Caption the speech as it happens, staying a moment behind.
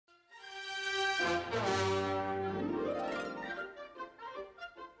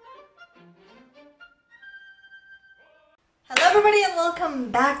Hello everybody and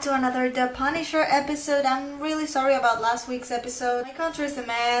welcome back to another The Punisher episode. I'm really sorry about last week's episode. My country is a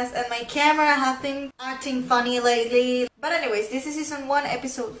mess and my camera have been acting funny lately. But anyways, this is season 1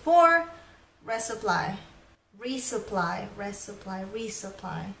 episode 4, Resupply. Resupply.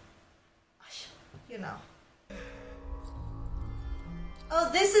 You know. Oh,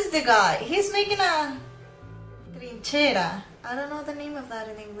 this is the guy. He's making a trinchera. I don't know the name of that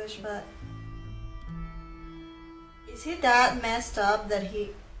in English, but is he that messed up that he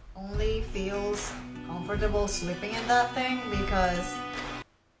only feels comfortable sleeping in that thing? Because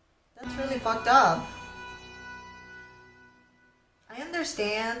that's really fucked up. I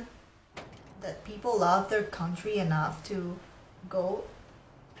understand that people love their country enough to go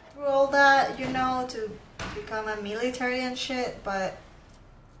through all that, you know, to become a military and shit, but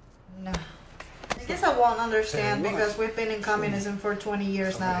no. I guess I won't understand because we've been in communism for 20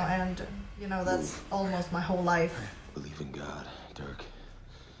 years now and, you know, that's almost my whole life. Believe in God, Dirk.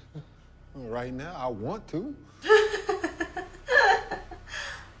 Right now, I want to.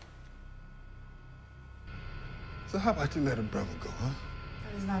 So how about you let a brother go, huh?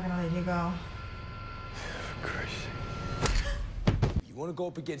 He's not gonna let you go. For Christ's sake. You want to go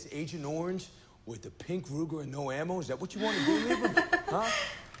up against Agent Orange with the pink Ruger and no ammo? Is that what you want to do, neighbor? Huh?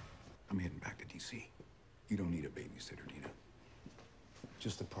 I'm heading back to D.C. You don't need a babysitter, Nina.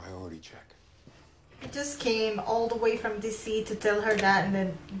 Just a priority check. He just came all the way from DC to tell her that and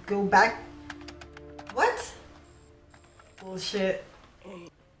then go back. What? Bullshit.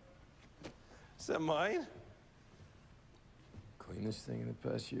 Is that mine? Cleanest thing in the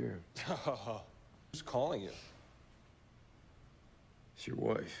past year. Who's calling you? It's your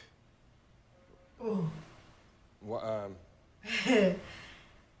wife. Oh.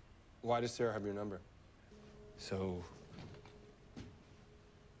 Why does Sarah have your number? So,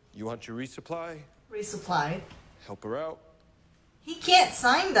 you want your resupply? Resupply. Help her out. He can't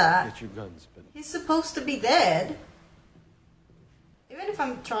sign that. Get your guns, but He's supposed to be dead. Even if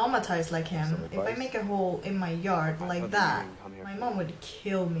I'm traumatized like him, if I make a hole in my yard like that, my mom would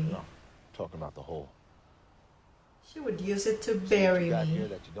kill me. No, talking about the hole. She would use it to bury Got me. here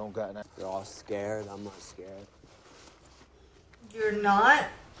that you don't got now. You're all scared. I'm not scared. You're not?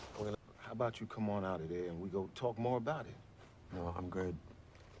 How about you come on out of there and we go talk more about it? No, I'm good.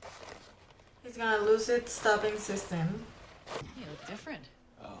 He's gonna lose it, stop insisting. You look different.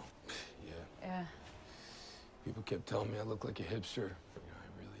 Oh, yeah. Yeah. People kept telling me I look like a hipster. You know,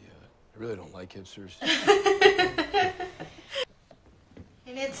 I really don't like hipsters.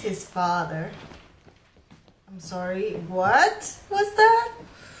 He needs his father. I'm sorry, what was that?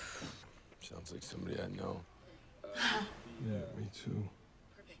 Sounds like somebody I know. Yeah, me too.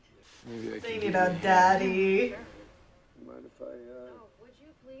 Maybe I They can need give a you hand. daddy. Mind if I, Oh, would you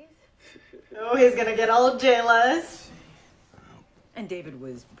please? Oh, he's gonna get all jealous. And David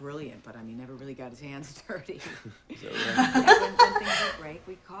was brilliant, but I mean, never really got his hands dirty. Is that right? Yeah, when things would break,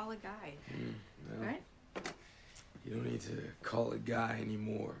 we'd call a guy. No, Right? you don't need to call a guy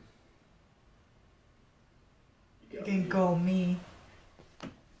anymore. You can call me.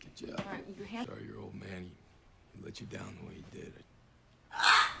 Good job. All right, your hand. Sorry, your old man, he let you down the way he did.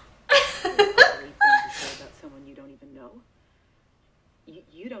 About someone you don't even know.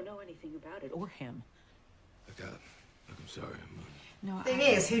 You don't know anything about it. Or him. Look, I'm sorry. No, Thing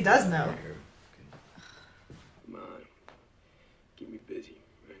is, he does know. Here. come on. Keep me busy,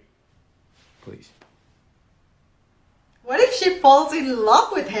 right? Please. What if she falls in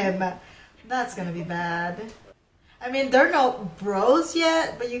love with him? That's gonna be bad. I mean, they're not bros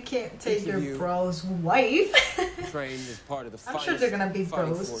yet, but you can't take your bro's wife. Trained as part of the I'm sure they're gonna be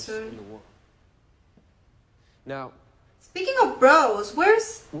fighting bros force soon. in the world. Now, Speaking of bros,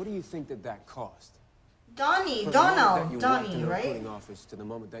 where's what do you think that cost? Donnie? From the moment that you walked Donnie, in the right? recruiting office to the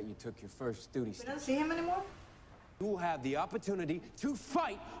moment that you took your first duty We step. don't see him anymore? You will have the opportunity to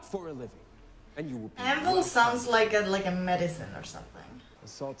fight for a living. And you will be Anvil sounds like a medicine or something.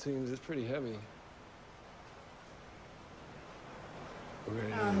 Assault teams is pretty heavy. We're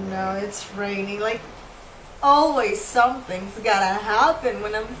gonna Oh need no, it's raining. Like, always something's gotta happen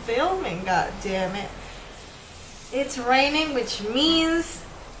when I'm filming, god damn it. It's raining, which means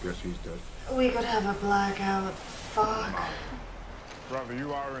Guess he's dead. we could have a blackout. Fuck. Brother,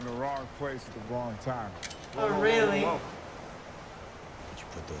 you are in the wrong place at the wrong time. Oh, really? Did you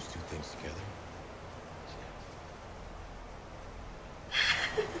put those two things together?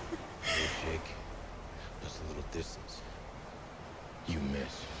 Little shake, just a little distance. You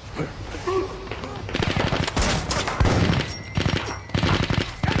miss.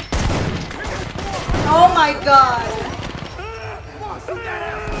 Oh my god!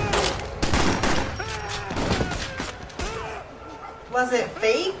 Was it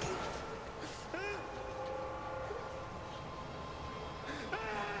fake?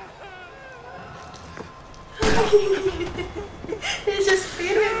 He just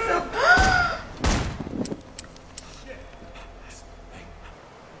spit himself.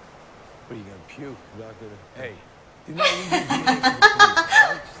 What are you gonna puke? Not gonna. Hey, do not leave me here for the police,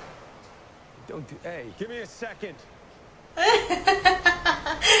 right? Don't do. Hey, give me a second.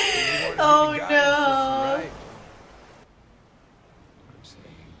 Oh no! Right? I'm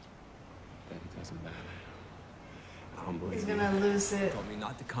saying that it doesn't matter. I don't believe He's gonna lose it. He told me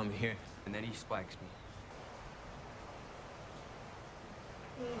not to come here, and then he spikes me.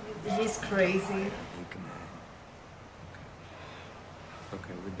 He's crazy. You can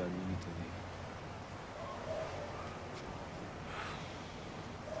Okay, we're done. You need to leave.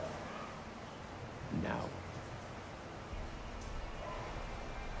 Now.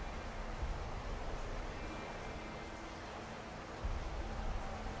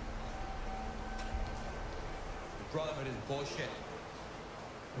 The brotherhood is bullshit.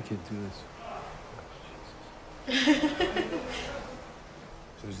 I can't do this.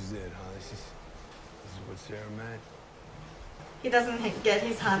 So this is it, huh? This is what Sarah meant. He doesn't get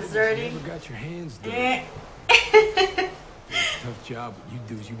his hands dirty. You never got your hands dirty. Eh. It's a tough job. What you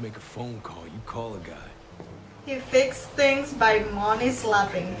do is you make a phone call. You call a guy. He fixed things by money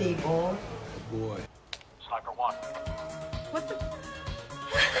slapping people. Boy. Sniper 1. What the?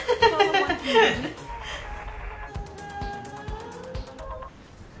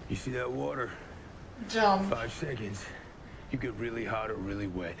 You see that water? Jump. 5 seconds. You get really hot or really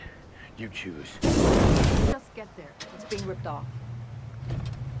wet. You choose. Just get there. It's being ripped off.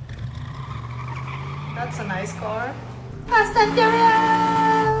 That's a nice car. Fast and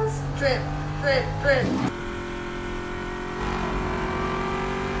Furious! Drip, drip, drip.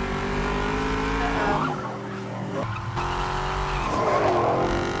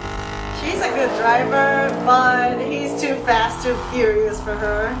 She's a good driver, but he's too fast, too furious for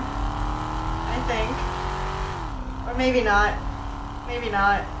her. I think. Or maybe not. Maybe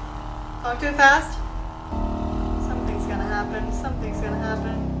not. Talk too fast? Something's gonna happen. Something's gonna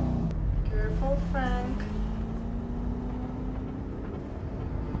happen. Careful, Frank.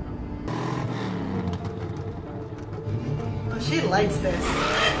 Oh, she likes this.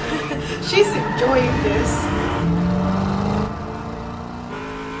 She's enjoying this.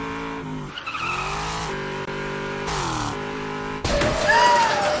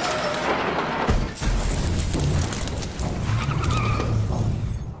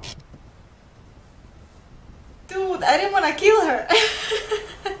 Dude, I didn't want to kill her.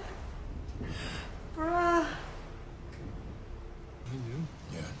 Bruh.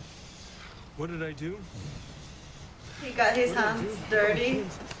 Yeah. What did I do? He got his hands dirty.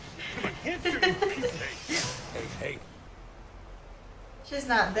 Hey. She's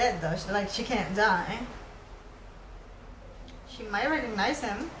not dead though. She can't die. She might recognize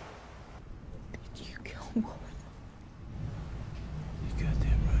him. Did you kill both? You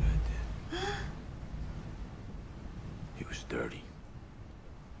goddamn right I did. He was dirty.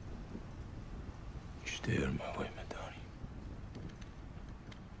 You stay out of my way, Madani.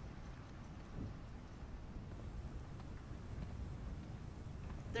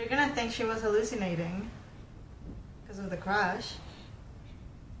 They're gonna think she was hallucinating because of the crash.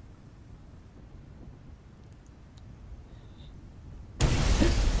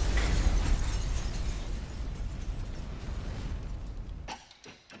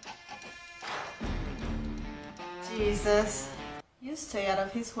 Jesus. You stay out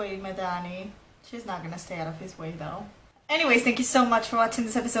of his way, Madani. She's not gonna stay out of his way though. Anyways, thank you so much for watching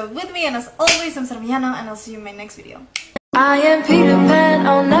this episode with me, and as always, I'm Sora Miyano, and I'll see you in my next video. I am Peter Pan,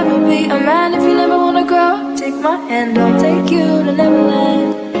 I'll never be a man if you never wanna grow. Take my hand, I'll take you to